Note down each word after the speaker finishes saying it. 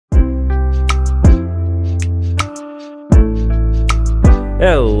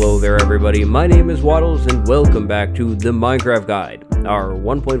Hello there everybody, my name is Wattles and welcome back to the Minecraft Guide, our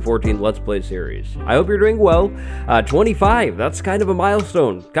 1.14 Let's Play series. I hope you're doing well. 25, that's kind of a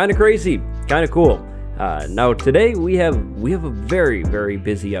milestone, kind of crazy, kind of cool. Now today we have a very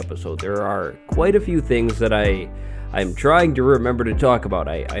busy episode. There are quite a few things that I'm trying to remember to talk about.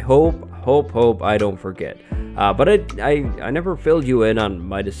 I hope I don't forget. But I never filled you in on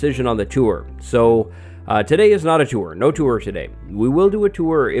my decision on the tour, so today is not a tour, no tour today. We will do a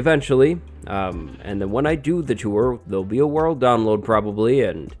tour eventually, and then when I do the tour, there'll be a world download probably,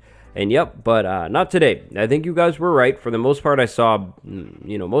 and yep, but not today. I think you guys were right. For the most part, I saw,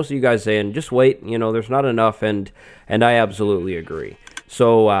 most of you guys saying, just wait, there's not enough, and I absolutely agree.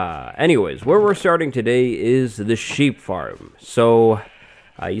 So, anyways, where we're starting today is the sheep farm. So,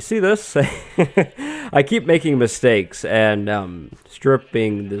 you see this? I keep making mistakes and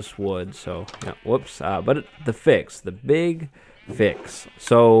stripping this wood, so, yeah, whoops. But the big fix.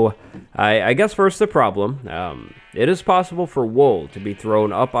 So, I guess first the problem. It is possible for wool to be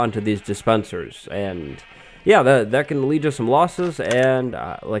thrown up onto these dispensers, and yeah, that can lead to some losses and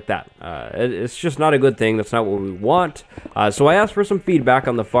like that. It's just not a good thing. That's not what we want. So I asked for some feedback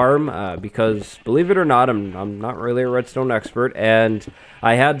on the farm because, believe it or not, I'm not really a redstone expert, and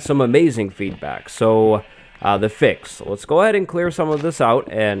I had some amazing feedback. So the fix. Let's go ahead and clear some of this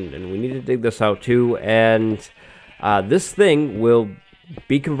out, and we need to dig this out too. And this thing will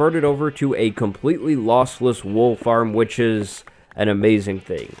be converted over to a completely lossless wool farm, which is an amazing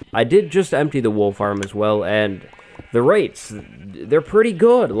thing. I did just empty the wool farm as well, and the rates, they're pretty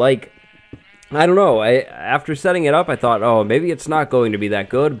good. Like, I don't know, after setting it up, I thought, oh, maybe it's not going to be that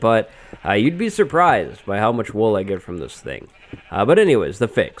good, but you'd be surprised by how much wool I get from this thing. But anyways, the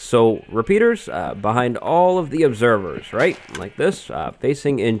fix. So, repeaters behind all of the observers, right? Like this,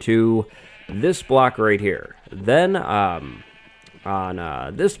 facing into this block right here. Then,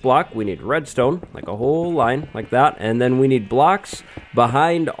 on this block, we need redstone, like a whole line like that, and then we need blocks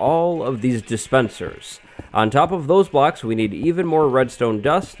behind all of these dispensers. On top of those blocks, we need even more redstone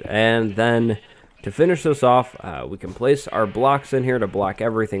dust, and then to finish this off, we can place our blocks in here to block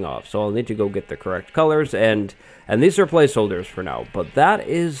everything off. So I'll need to go get the correct colors, and these are placeholders for now, but that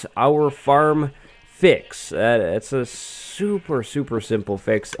is our farm fix. It's a super simple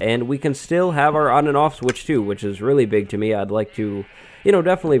fix, and we can still have our on and off switch too, which is really big to me. I'd like to,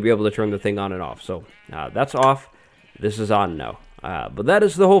 definitely be able to turn the thing on and off. So that's off, this is on now. But that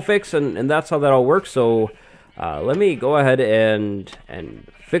is the whole fix, and that's how that all works. So let me go ahead and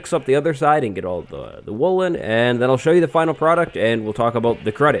fix up the other side and get all the wool in, and then I'll show you the final product, and we'll talk about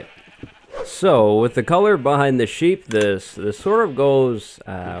the credit. So, with the color behind the sheep, this sort of goes,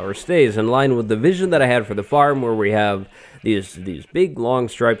 or stays in line with the vision that I had for the farm, where we have these big, long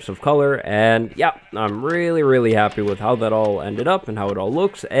stripes of color, and yeah, I'm really happy with how that all ended up and how it all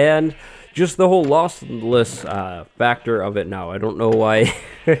looks, and just the whole lossless factor of it now. I don't know why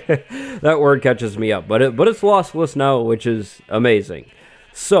that word catches me up, but it's lossless now, which is amazing.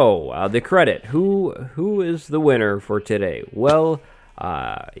 So, the credit. Who is the winner for today? Well,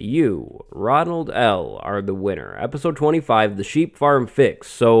 you, Ronald L., are the winner. Episode 25, the sheep farm fix.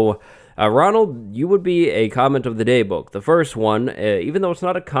 So, Ronald, you would be a comment of the day book. The first one, even though it's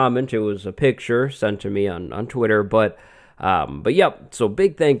not a comment, it was a picture sent to me on Twitter. But yep, so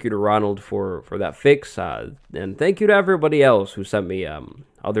big thank you to Ronald for that fix. And thank you to everybody else who sent me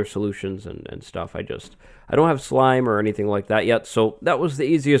other solutions and stuff. I don't have slime or anything like that yet. So that was the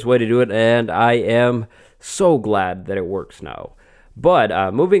easiest way to do it. And I am so glad that it works now.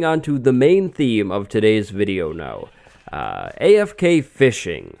 But moving on to the main theme of today's video now, AFK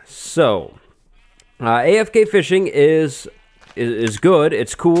fishing. So, AFK fishing is good.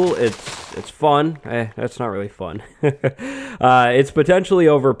 It's cool. It's fun. That's not really fun. It's potentially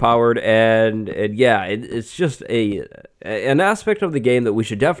overpowered, and yeah, it's just an aspect of the game that we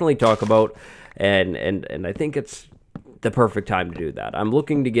should definitely talk about, and I think it's the perfect time to do that. I'm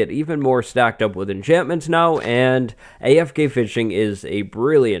looking to get even more stacked up with enchantments now, and AFK fishing is a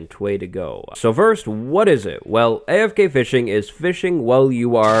brilliant way to go. So first, what is it? Well, AFK fishing is fishing while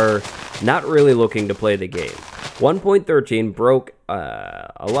you are not really looking to play the game. 1.13 broke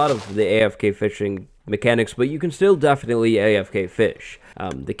a lot of the AFK fishing mechanics, but you can still definitely AFK fish.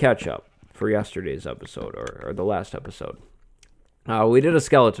 The catch-up for yesterday's episode, or the last episode. We did a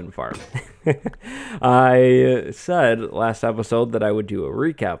skeleton farm. I said last episode that I would do a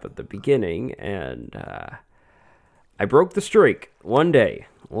recap at the beginning, and I broke the streak one day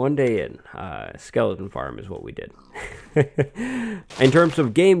in. Skeleton farm is what we did. In terms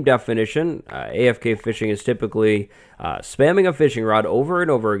of game definition, AFK fishing is typically spamming a fishing rod over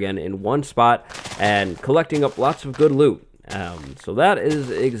and over again in one spot and collecting up lots of good loot. So that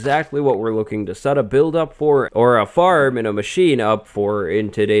is exactly what we're looking to set a build up for, or a farm and a machine up for in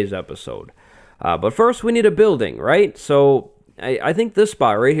today's episode. But first we need a building, right? So I think this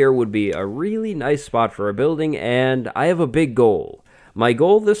spot right here would be a really nice spot for a building, and I have a big goal. My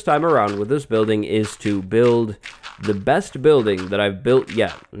goal this time around with this building is to build the best building that I've built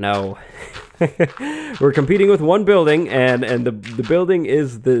yet. Now, we're competing with one building, and the building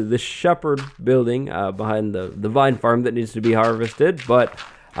is the shepherd building behind the vine farm that needs to be harvested. But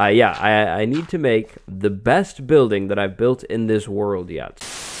yeah, I need to make the best building that I've built in this world yet.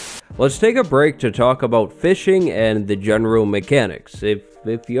 Let's take a break to talk about fishing and the general mechanics.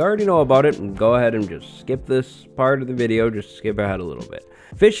 If you already know about it, go ahead and just skip this part of the video, just skip ahead a little bit.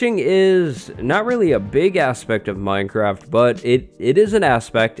 Fishing is not really a big aspect of Minecraft, but it is an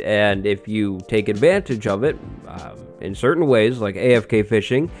aspect, and if you take advantage of it in certain ways, like AFK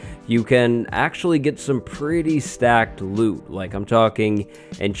fishing, you can actually get some pretty stacked loot. Like, I'm talking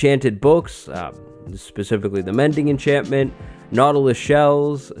enchanted books, specifically the mending enchantment, nautilus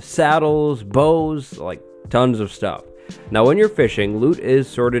shells, saddles, bows, like tons of stuff. Now, when you're fishing, loot is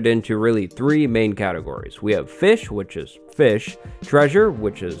sorted into really three main categories. We have fish, which is fish; treasure,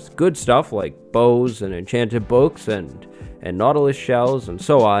 which is good stuff like bows and enchanted books and nautilus shells and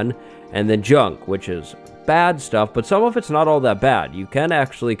so on; and then junk, which is bad stuff, but some of it's not all that bad. You can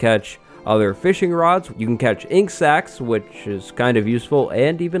actually catch other fishing rods, you can catch ink sacs, which is kind of useful,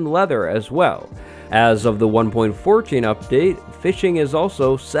 and even leather as well. As of the 1.14 update, fishing is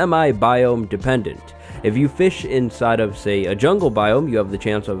also semi-biome dependent. If you fish inside of, say, a jungle biome, you have the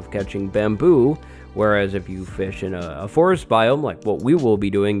chance of catching bamboo, whereas if you fish in a forest biome, like what we will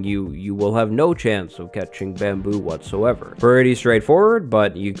be doing, you will have no chance of catching bamboo whatsoever. Pretty straightforward,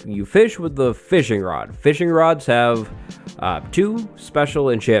 but you fish with the fishing rod. Fishing rods have two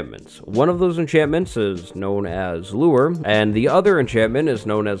special enchantments. One of those enchantments is known as Lure, and the other enchantment is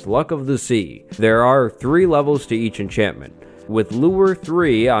known as Luck of the Sea. There are 3 levels to each enchantment. With Lure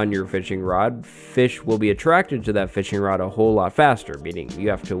 3 on your fishing rod, fish will be attracted to that fishing rod a whole lot faster, meaning you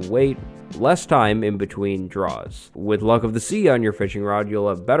have to wait less time in between draws. With Luck of the Sea on your fishing rod, you'll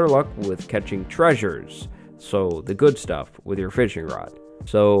have better luck with catching treasures, so the good stuff, with your fishing rod.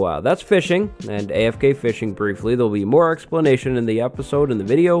 So that's fishing, and AFK fishing briefly. There'll be more explanation in the episode, in the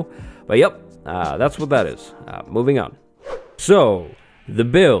video, but yep, that's what that is. Moving on. So, the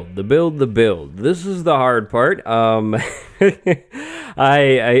build. This is the hard part. I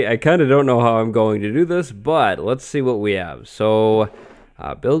kind of don't know how I'm going to do this, but let's see what we have. So,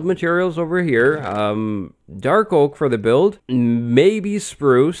 build materials over here. Dark oak for the build. Maybe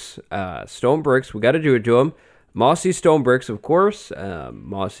spruce. Stone bricks. We got to do it to them. Mossy stone bricks, of course.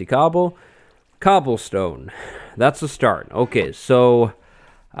 Mossy cobble. Cobblestone. That's a start. Okay, so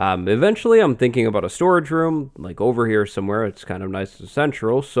eventually I'm thinking about a storage room, like over here somewhere. It's kind of nice and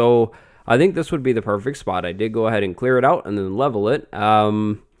central, so I think this would be the perfect spot. I did go ahead and clear it out and then level it.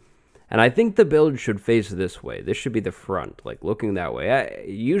 And I think the build should face this way. This should be the front, like looking that way.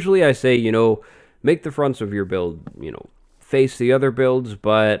 Usually I say, you know, make the fronts of your build, you know, face the other builds,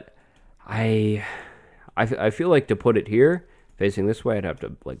 but I feel like to put it here, facing this way, I'd have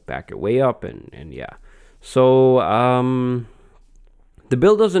to like back it way up and yeah. So, the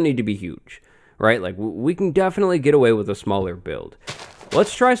build doesn't need to be huge, right? Like, we can definitely get away with a smaller build.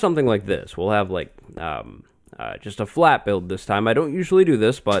 Let's try something like this. We'll have, like, just a flat build this time. I don't usually do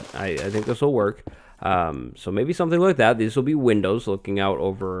this, but I think this will work. So maybe something like that. These will be windows looking out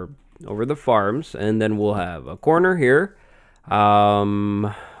over the farms, and then we'll have a corner here.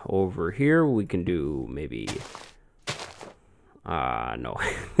 Over here, we can do maybe... no.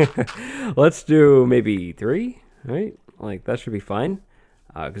 Let's do maybe 3, right? Like, that should be fine.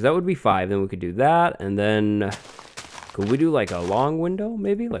 Because that would be 5, then we could do that, and then could we do like a long window,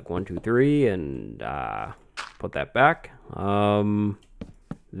 maybe? Like 1, 2, 3, and put that back.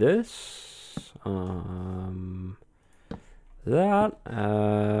 This, that,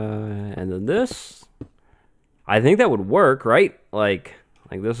 and then this. I think that would work, right? Like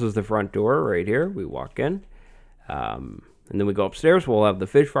this is the front door right here. We walk in. And then we go upstairs. We'll have the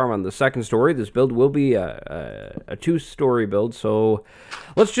fish farm on the 2nd story. This build will be a 2-story build, so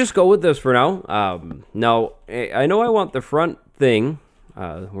let's just go with this for now. Now, I know I want the front thing,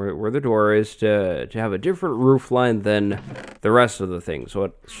 where the door is, to have a different roof line than the rest of the thing. So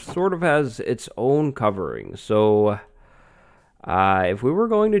it sort of has its own covering. So if we were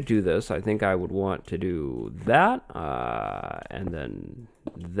going to do this, I think I would want to do that, and then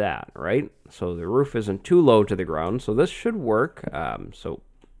that, right? So the roof isn't too low to the ground, so this should work. So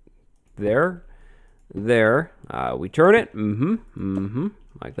there, we turn it,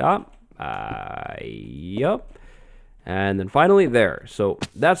 like that, yep, And then finally there. So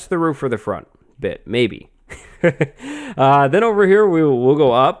that's the roof for the front bit, maybe. Then over here we'll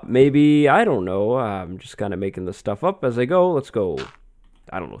go up. Maybe, I don't know. I'm just kind of making this stuff up as I go. Let's go,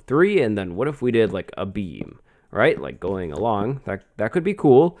 I don't know, 3. And then what if we did like a beam, right? Like going along. That could be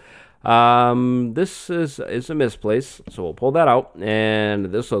cool. This is a misplace, so we'll pull that out, and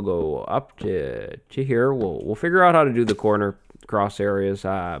this will go up to here. We'll figure out how to do the corner cross areas.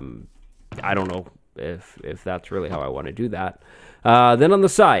 I don't know if that's really how I want to do that. Then on the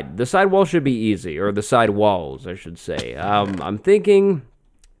side wall should be easy, or the side walls, I should say. I'm thinking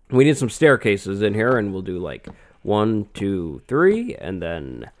we need some staircases in here, and we'll do like 1, 2, 3, and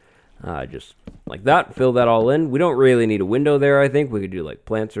then just like that, fill that all in. We don't really need a window there. I think we could do like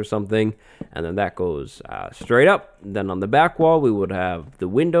plants or something, and then that goes straight up. Then on the back wall we would have the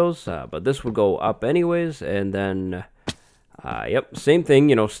windows, but this would go up anyways. And then yep, same thing,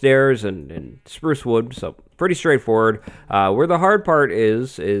 you know, stairs and spruce wood. So pretty straightforward. Where the hard part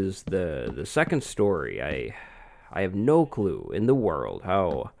is the second story. I have no clue in the world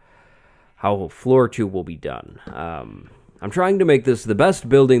how floor 2 will be done. I'm trying to make this the best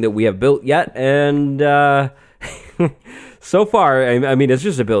building that we have built yet, and so far, I mean, it's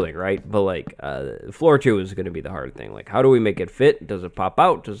just a building, right? But like, floor 2 is going to be the hard thing. Like, how do we make it fit? Does it pop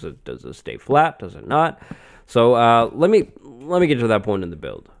out? Does it stay flat? Does it not? So let me get to that point in the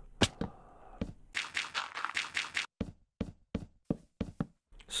build.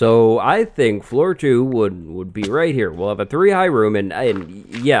 So I think floor 2 would be right here. We'll have a 3 high room, and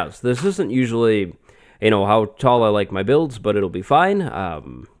yes, this isn't usually, you know, how tall I like my builds, but it'll be fine.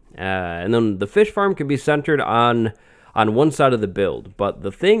 And then the fish farm can be centered on one side of the build. But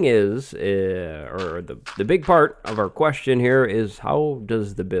the thing is, or the big part of our question here is, how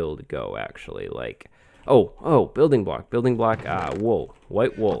does the build go, actually? Like, oh, building block, wool,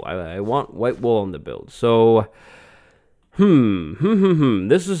 white wool. I want white wool on the build. So,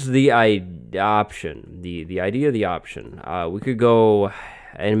 this is the option, the idea, the option. We could go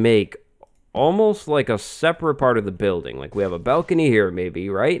and make almost like a separate part of the building. Like we have a balcony here, maybe,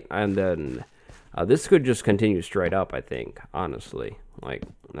 right? And then this could just continue straight up, I think, honestly. Like,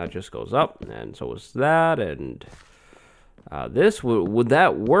 that just goes up, and so is that, and this, would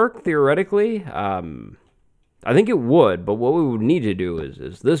that work, theoretically? I think it would, but what we would need to do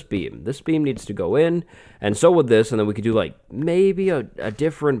is this beam. This beam needs to go in, and so would this, and then we could do, like, maybe a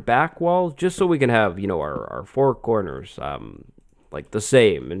different back wall, just so we can have, you know, our 4 corners, like the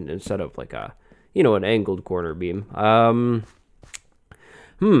same, instead of like a, you know, an angled corner beam. But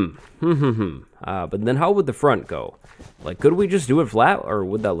then how would the front go? Like, could we just do it flat, or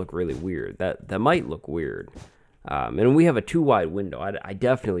would that look really weird? That might look weird. And we have a 2 wide window. I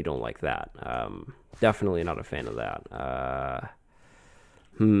definitely don't like that. Definitely not a fan of that.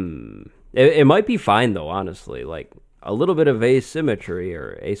 It might be fine though, honestly. Like a little bit of asymmetry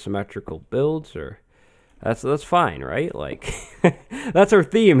or asymmetrical builds, or that's fine, right? Like that's our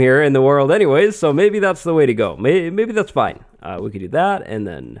theme here in the world anyways, so maybe that's the way to go. Maybe that's fine. We could do that, and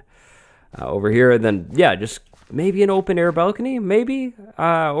then over here, and then yeah, just maybe an open air balcony, maybe,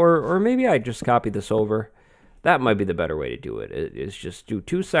 or maybe I just copy this over. That might be the better way to do it. Is just do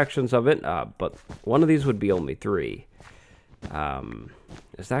 2 sections of it, but one of these would be only 3.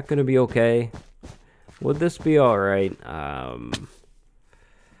 Is that going to be okay? Would this be all right?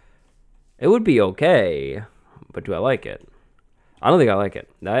 It would be okay, but do I like it? I don't think I like it.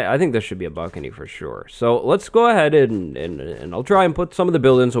 I think this should be a balcony for sure. So let's go ahead and I'll try and put some of the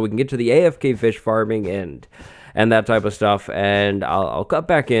buildings so we can get to the AFK fish farming and that type of stuff. And I'll cut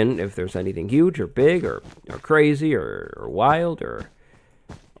back in if there's anything huge or big or crazy or wild or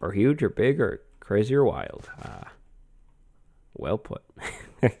huge or big or crazy or wild. Well put.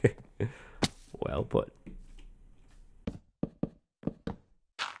 Well put.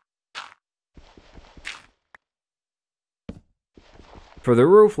 For the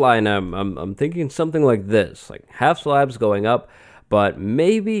roof line, I'm thinking something like this, like half slabs going up, but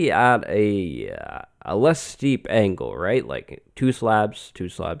maybe at a less steep angle, right? Like 2 slabs, 2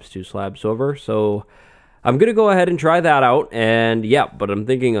 slabs, 2 slabs over. So I'm gonna go ahead and try that out, and yeah, but I'm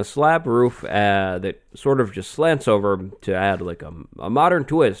thinking a slab roof that sort of just slants over to add like a modern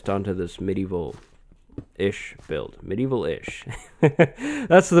twist onto this medieval-ish build. Medieval-ish.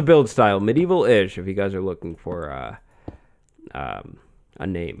 That's the build style, medieval-ish. If you guys are looking for a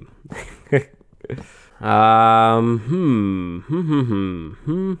name.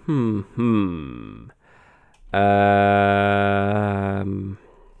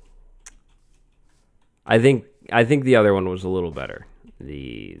 I think the other one was a little better.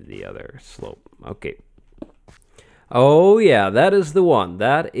 The other slope. Okay. Oh yeah, that is the one.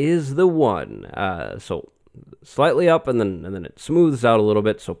 That is the one. So slightly up, and then it smooths out a little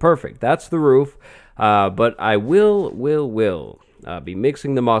bit. So perfect. That's the roof. But I will be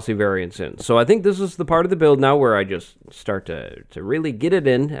mixing the mossy variants in. So I think this is the part of the build now where I just start to really get it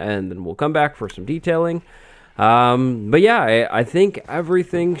in, and then we'll come back for some detailing. But yeah, I think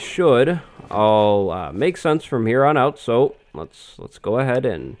everything should all make sense from here on out. So let's go ahead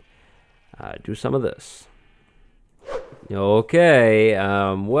and do some of this. Okay,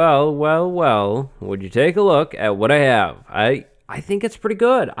 well, would you take a look at what I have? I think it's pretty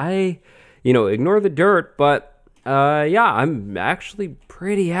good. Ignore the dirt, but yeah, I'm actually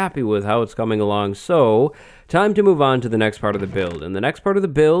pretty happy with how it's coming along. So, time to move on to the next part of the build. And the next part of the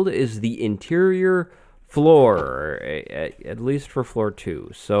build is the interior floor, at least for floor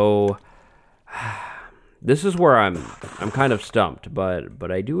 2. So, this is where I'm kind of stumped,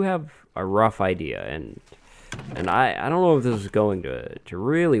 but I do have a rough idea, and I don't know if this is going to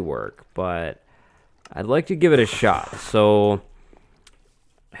really work, but I'd like to give it a shot. So,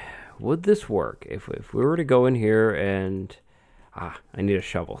 would this work if we were to go in here and I need a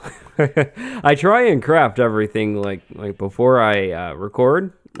shovel. I try and craft everything like before I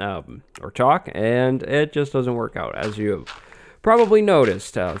record or talk, and it just doesn't work out, as you have probably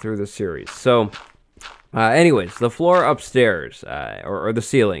noticed through the series. So, anyways, the floor upstairs, or the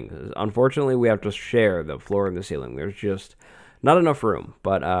ceiling. Unfortunately, we have to share the floor and the ceiling. There's just not enough room.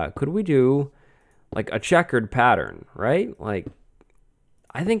 But could we do like a checkered pattern, right? Like,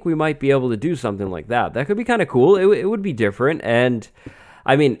 I think we might be able to do something like that. That could be kind of cool. It would be different. And,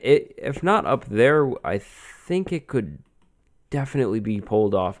 I mean, if not up there, I think it could definitely be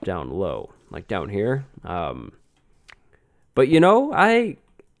pulled off down low, like down here. But, you know, I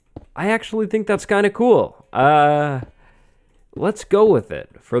actually think that's kind of cool. Let's go with it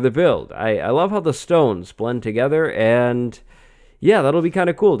for the build. I love how the stones blend together, and yeah, that'll be kind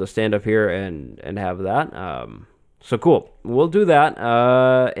of cool to stand up here and have that. So cool. We'll do that,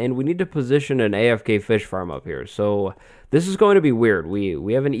 and we need to position an AFK fish farm up here. So this is going to be weird.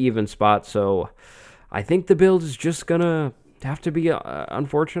 We have an even spot, so I think the build is just gonna have to be,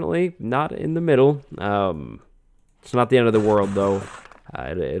 unfortunately, not in the middle. It's not the end of the world, though.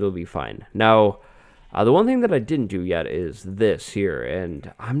 It'll be fine. Now, the one thing that I didn't do yet is this here,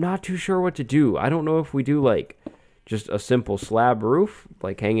 and I'm not too sure what to do. I don't know if we do, like, just a simple slab roof,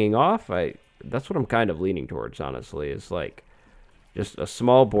 like, hanging off. That's what I'm kind of leaning towards, honestly, is, like, just a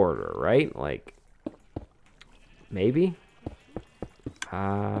small border, right? Like, maybe?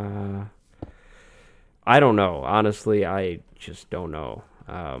 I don't know. Honestly, I just don't know.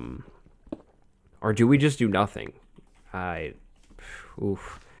 Or do we just do nothing?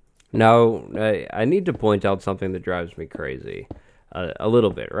 Oof. Now, I need to point out something that drives me crazy. A little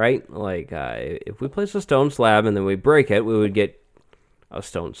bit, right? Like, if we place a stone slab and then we break it, we would get a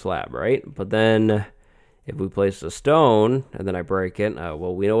stone slab, right? But then, if we place a stone and then I break it,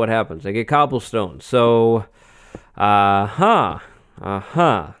 well, we know what happens. I get cobblestone. So, my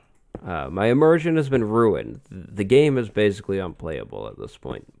immersion has been ruined. The game is basically unplayable at this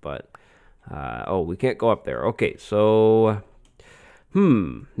point. But, oh, we can't go up there. Okay, so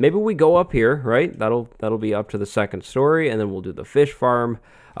maybe we go up here, right? That'll be up to the second story, and then we'll do the fish farm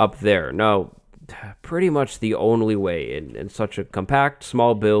up there. Now, pretty much the only way in such a compact,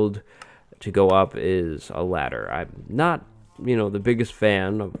 small build to go up is a ladder. I'm not, the biggest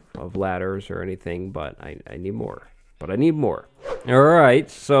fan of ladders or anything, but I need more. But I need more. All right,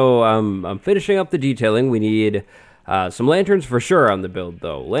 so I'm finishing up the detailing. We need some lanterns for sure on the build,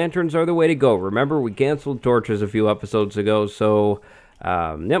 though. Lanterns are the way to go. Remember, we canceled torches a few episodes ago, so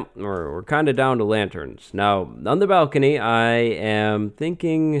yep, we're kind of down to lanterns. Now, on the balcony, I am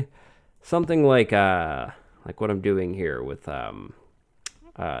thinking something like what I'm doing here with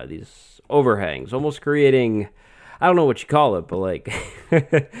these overhangs, almost creating, I don't know what you call it, but like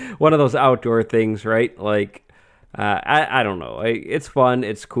one of those outdoor things, right? Like, I don't know. It's fun.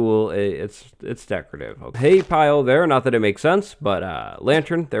 It's cool. It's decorative. Okay. Hay pile there. Not that it makes sense, but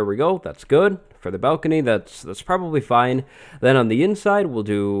lantern. There we go. That's good for the balcony. That's probably fine. Then on the inside, we'll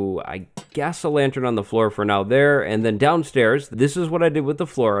do, I guess, a lantern on the floor for now there, and then downstairs. This is what I did with the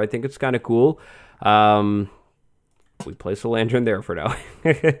floor. I think it's kind of cool. We place a lantern there for now.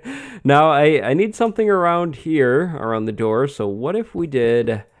 Now I need something around here, around the door. So what if we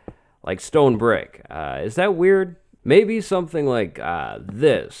did like stone brick? Is that weird? Maybe something like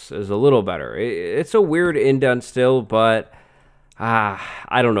this is a little better. It's a weird indent still, but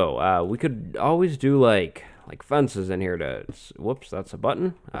I don't know. We could always do like fences in here to, whoops, that's a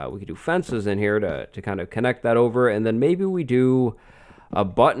button. We could do fences in here to kind of connect that over, and then maybe we do a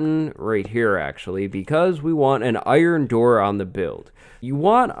button right here, actually, because we want an iron door on the build. You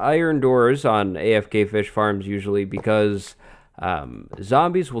want iron doors on AFK fish farms usually because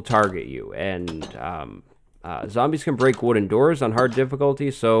zombies will target you, and zombies can break wooden doors on hard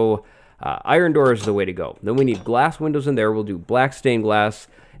difficulty, so iron door is the way to go. Then we need glass windows in there. We'll do black stained glass,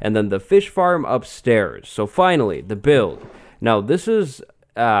 and then the fish farm upstairs. So finally, the build. Now, this is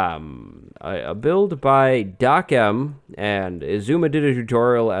a build by Doc M, and Izuma did a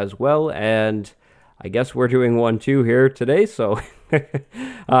tutorial as well, and I guess we're doing one too here today, so...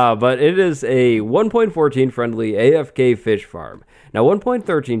 but it is a 1.14 friendly AFK fish farm. Now,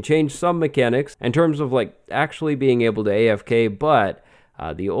 1.13 changed some mechanics in terms of, like, actually being able to AFK, but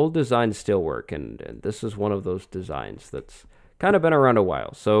the old designs still work, and this is one of those designs that's kind of been around a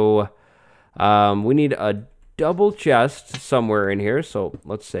while. So, we need a double chest somewhere in here, so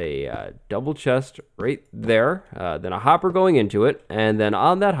let's say double chest right there, then a hopper going into it, and then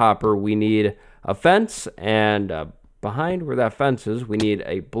on that hopper we need a fence, and behind where that fence is we need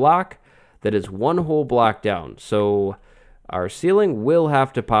a block that is one whole block down. So our ceiling will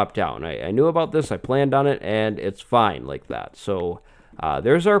have to pop down. I knew about this, I planned on it, and it's fine like that. So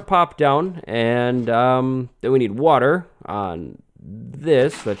there's our pop down, and then we need water on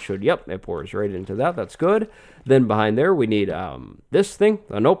this. That should, yep, it pours right into that. That's good. Then behind there we need this thing,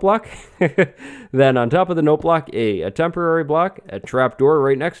 a note block. Then on top of the note block, a temporary block, a trap door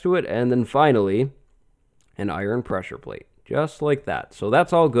right next to it, and then finally an iron pressure plate, just like that. So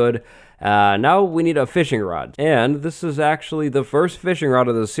that's all good. Now we need a fishing rod, and this is actually the first fishing rod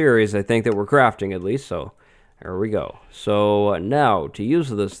of the series, I think, that we're crafting at least. So there we go. So now to use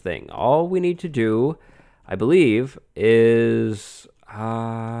this thing, all we need to do, I believe, is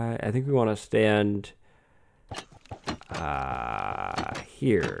I think we want to stand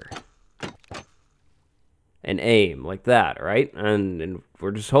here and aim like that, right? And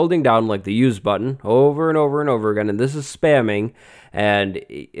we're just holding down like the use button over and over and over again, and this is spamming, and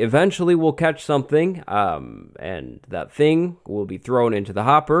eventually we'll catch something, and that thing will be thrown into the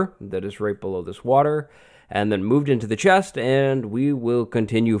hopper that is right below this water, and then moved into the chest, and we will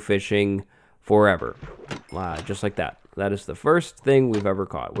continue fishing forever, just like that. That is the first thing we've ever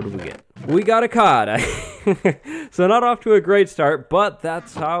caught. What did we get? We got a cod. So not off to a great start, but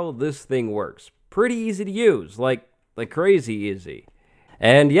that's how this thing works. Pretty easy to use, like crazy easy.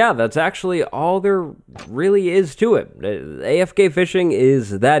 And yeah, that's actually all there really is to it. AFK fishing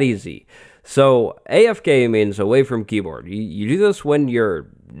is that easy. So AFK means away from keyboard. You do this when you're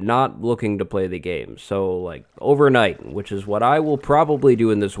not looking to play the game. So like overnight, which is what I will probably do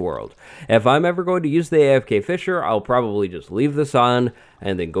in this world. If I'm ever going to use the AFK Fisher, I'll probably just leave this on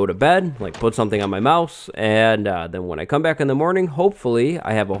and then go to bed, like put something on my mouse, and then when I come back in the morning, hopefully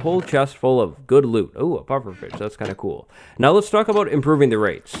I have a whole chest full of good loot. Oh, a pufferfish, that's kind of cool. Now let's talk about improving the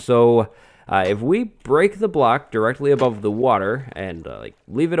rates. So if we break the block directly above the water and like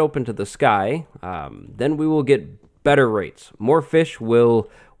leave it open to the sky, then we will get better rates. More fish will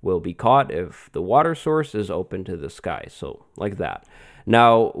be caught if the water source is open to the sky, so like that.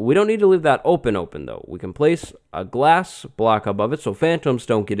 Now, we don't need to leave that open though. We can place a glass block above it so phantoms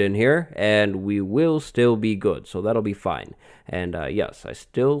don't get in here, and we will still be good, so that'll be fine. And yes, I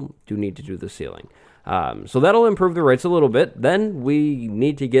still do need to do the ceiling. So that'll improve the rates a little bit. Then we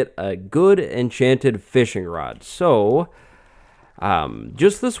need to get a good enchanted fishing rod. So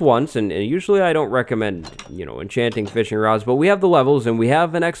just this once, and usually I don't recommend, enchanting fishing rods, but we have the levels, and we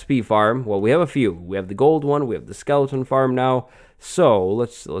have an XP farm. Well, we have a few. We have the gold one, we have the skeleton farm now. So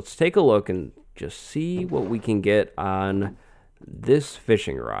let's take a look and just see what we can get on this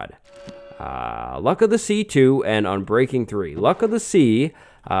fishing rod. Luck of the Sea 2 and Unbreaking 3. Luck of the Sea,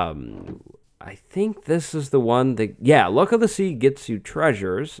 I think this is the one that, yeah, Luck of the Sea gets you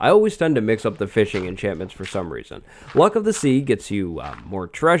treasures. I always tend to mix up the fishing enchantments for some reason. Luck of the Sea gets you more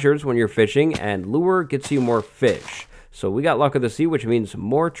treasures when you're fishing, and Lure gets you more fish. So we got Luck of the Sea, which means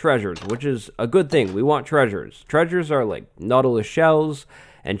more treasures, which is a good thing. We want treasures. Treasures are like nautilus shells,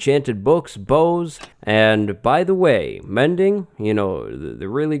 enchanted books, bows, and by the way, mending, the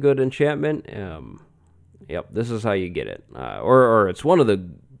really good enchantment, yep, this is how you get it. Or it's one of the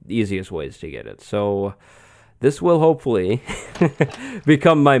easiest ways to get it. So this will hopefully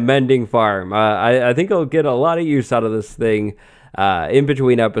become my mending farm. I think I'll get a lot of use out of this thing in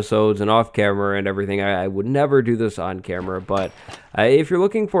between episodes and off camera and everything. I would never do this on camera, but if you're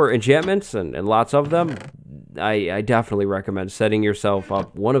looking for enchantments and lots of them, I definitely recommend setting yourself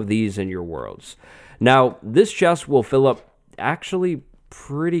up one of these in your worlds. Now, this chest will fill up actually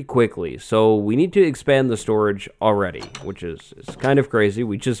pretty quickly. So we need to expand the storage already, which is kind of crazy.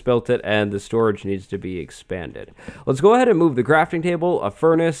 We just built it and the storage needs to be expanded. Let's go ahead and move the crafting table, a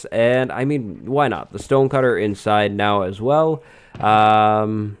furnace, and I mean, why not? The stone cutter inside now as well.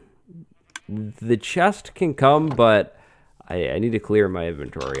 The chest can come, but I need to clear my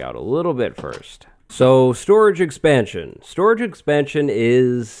inventory out a little bit first. So storage expansion. Storage expansion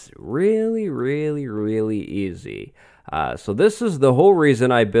is really, really, really easy. So this is the whole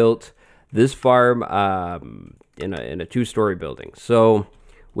reason I built this farm in a two-story building. So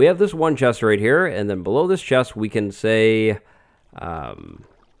we have this one chest right here, and then below this chest we can say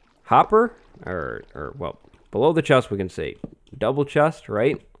hopper, or well, below the chest we can say double chest,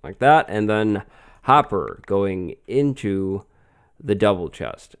 right? Like that, and then hopper going into the double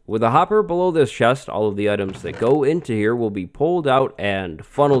chest. With a hopper below this chest, all of the items that go into here will be pulled out and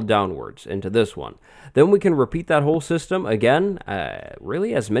funneled downwards into this one. Then we can repeat that whole system again,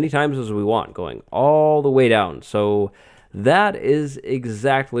 really as many times as we want, going all the way down. So that is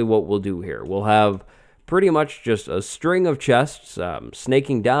exactly what we'll do here. We'll have pretty much just a string of chests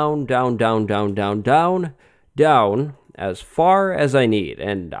snaking down, down, down, down, down, down, down, as far as I need.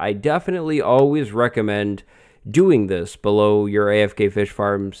 And I definitely always recommend doing this below your AFK fish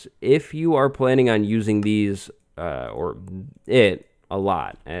farms if you are planning on using these or it a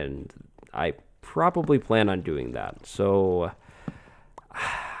lot, and I probably plan on doing that. So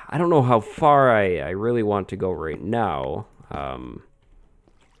I don't know how far I really want to go right now.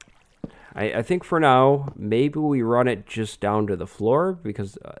 I think for now maybe we run it just down to the floor,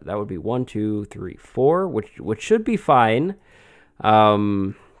 because that would be 1, 2, 3, 4, which should be fine.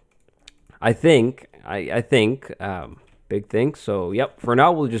 I think big think. So yep, for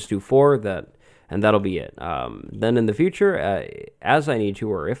now we'll just do 4, and that'll be it. Then in the future, as I need to,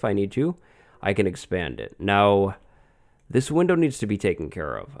 or if I need to, I can expand it. Now this window needs to be taken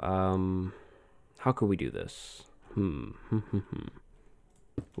care of. How could we do this?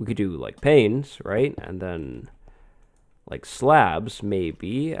 We could do like panes, right? And then like slabs,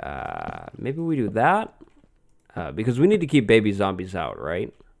 maybe. Maybe we do that because we need to keep baby zombies out,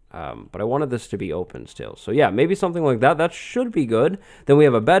 right? But I wanted this to be open still. So yeah, maybe something like that. That should be good. Then we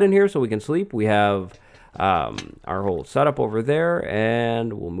have a bed in here so we can sleep. We have our whole setup over there,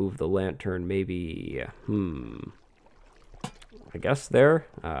 and we'll move the lantern maybe, I guess there.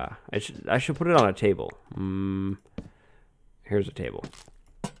 I should put it on a table. Here's a table.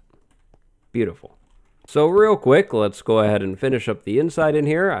 Beautiful. So real quick, let's go ahead and finish up the inside in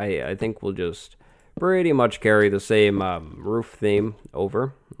here. I think we'll just pretty much carry the same roof theme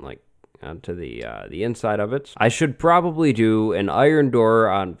over, like onto the inside of it. I should probably do an iron door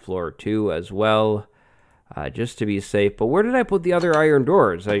on floor 2 as well, just to be safe. But where did I put the other iron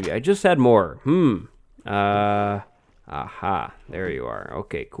doors? I just had more. Aha, there you are.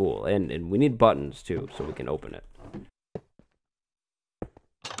 Okay, cool. And we need buttons too, so we can open it.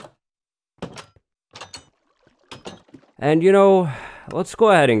 And you know, let's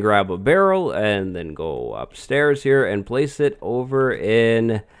go ahead and grab a barrel and then go upstairs here and place it over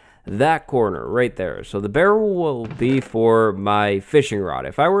in that corner right there. So the barrel will be for my fishing rod.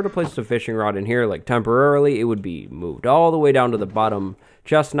 If I were to place the fishing rod in here like temporarily, it would be moved all the way down to the bottom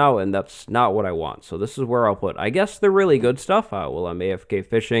chest now, and that's not what I want. So this is where I'll put, I guess, the really good stuff while I'm AFK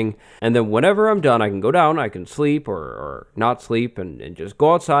fishing. And then whenever I'm done, I can go down, I can sleep or not sleep and just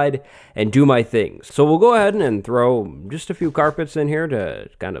go outside and do my things. So we'll go ahead and throw just a few carpets in here to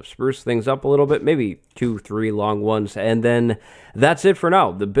kind of spruce things up a little bit, maybe 2, 3 long ones, and then that's it for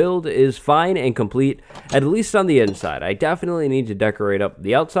now. The build is fine and complete, at least on the inside. I definitely need to decorate up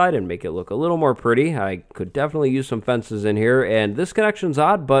the outside and make it look a little more pretty. I could definitely use some fences in here, and this connection's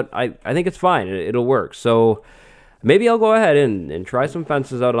odd, but I think it's fine. It'll work. So maybe I'll go ahead and try some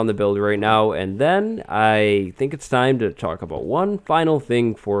fences out on the build right now, and then I think it's time to talk about one final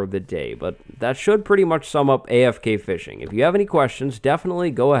thing for the day, but that should pretty much sum up AFK fishing. If you have any questions,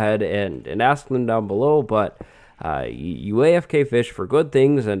 definitely go ahead and ask them down below, but you AFK fish for good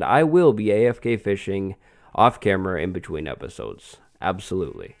things, and I will be AFK fishing off camera in between episodes.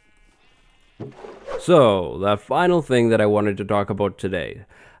 Absolutely. So, the final thing that I wanted to talk about today.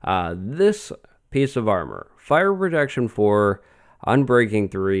 This piece of armor. Fire protection 4,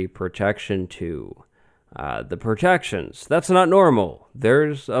 unbreaking 3, protection 2. The protections, that's not normal.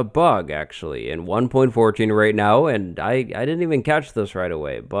 There's a bug, actually, in 1.14 right now, and I didn't even catch this right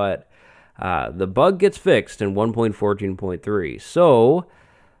away, but the bug gets fixed in 1.14.3. So,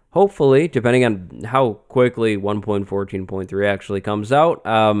 hopefully, depending on how quickly 1.14.3 actually comes out,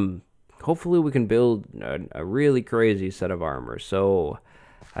 hopefully we can build a really crazy set of armor. So,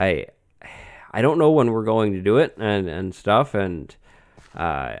 I don't know when we're going to do it and stuff, and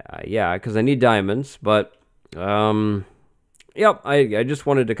Yeah, because I need diamonds, but, yep, I just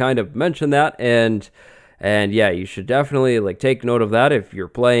wanted to kind of mention that, and yeah, you should definitely, like, take note of that if you're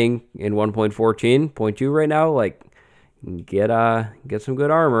playing in 1.14.2 right now, like, get some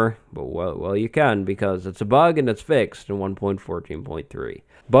good armor, but well you can, because it's a bug and it's fixed in 1.14.3.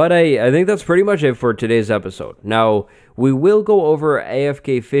 But I think that's pretty much it for today's episode. Now, we will go over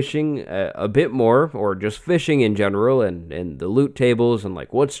AFK fishing a bit more, or just fishing in general, and the loot tables, and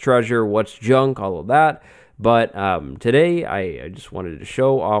like what's treasure, what's junk, all of that. But today, I just wanted to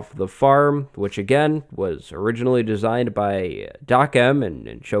show off the farm, which again was originally designed by Doc M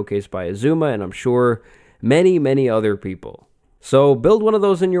and showcased by Azuma, and I'm sure many other people. So build one of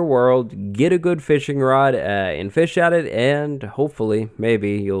those in your world, get a good fishing rod, and fish at it, and hopefully,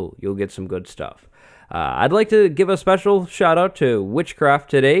 maybe you'll get some good stuff. I'd like to give a special shout out to Witchcraft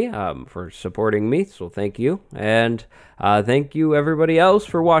today for supporting me, so thank you. And thank you everybody else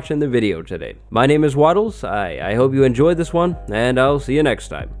for watching the video today. My name is Wattles. I hope you enjoyed this one, and I'll see you next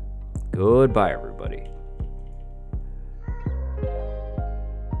time. Goodbye, everybody.